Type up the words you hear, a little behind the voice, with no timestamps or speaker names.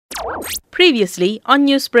Previously on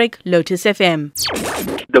Newsbreak Lotus FM.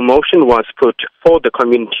 The motion was put for the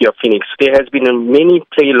community of Phoenix. There has been many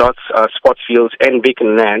play lots, sports fields and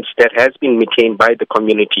vacant lands that has been maintained by the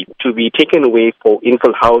community to be taken away for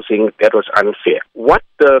infill housing that was unfair. What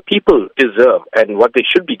the people deserve and what they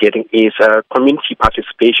should be getting is community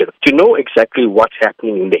participation to know exactly what's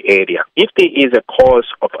happening in the area. If there is a cause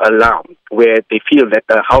of alarm where they feel that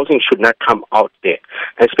the housing should not come out there,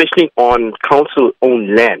 especially on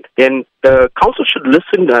council-owned land, then the council should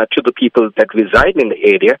listen to the people that reside in the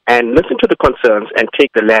area and listen to the concerns and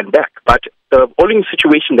take the land back. But the only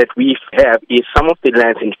situation that we have is some of the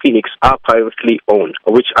lands in Phoenix are privately owned,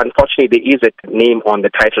 which unfortunately there is a name on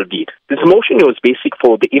the title deed. This motion was basic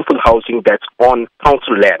for the infill housing that's on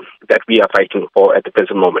council land that we are fighting for at the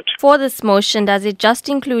present moment. For this motion, does it just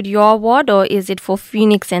include your ward or is it for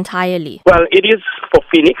Phoenix entirely? Well, it is for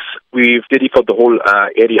Phoenix. We've did it for the whole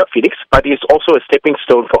area of Phoenix, but it's also a stepping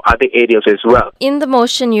stone for other areas as well. In the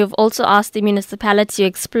motion, you've also asked the municipality to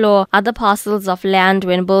explore other parcels of land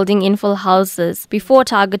when building infill houses before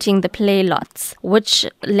targeting the play lots. Which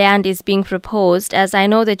land is being proposed? As I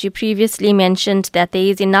know that you previously mentioned that there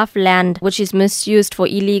is enough land which is misused for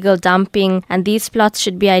illegal dumping, and these plots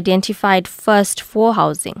should be identified first for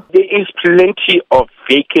housing. There is plenty of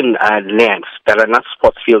vacant lands that are not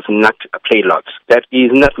sports fields, not play lots, that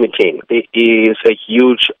is not maintained. There is a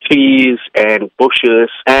huge trees and bushes,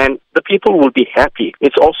 and the people will be happy.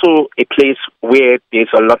 It's also a place where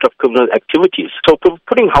there's a lot of criminal activities. So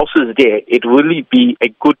putting houses there, it will really be a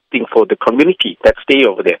good thing for the community that stay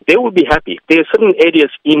over there. They will be happy. There are certain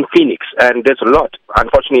areas in Phoenix, and there's a lot.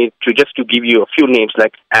 Unfortunately, to give you a few names,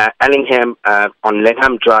 like Allingham on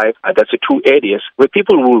Lenham Drive, that's the two areas where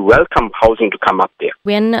people will welcome housing to come up there.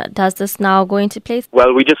 When does this now go into place?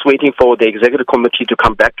 Well, we're just waiting for the executive committee to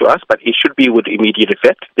come back to us, but it should be with immediate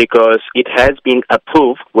effect because it has been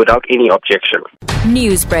approved without any objection.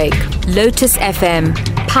 Newsbreak, Lotus FM,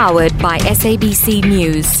 powered by SABC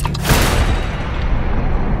News.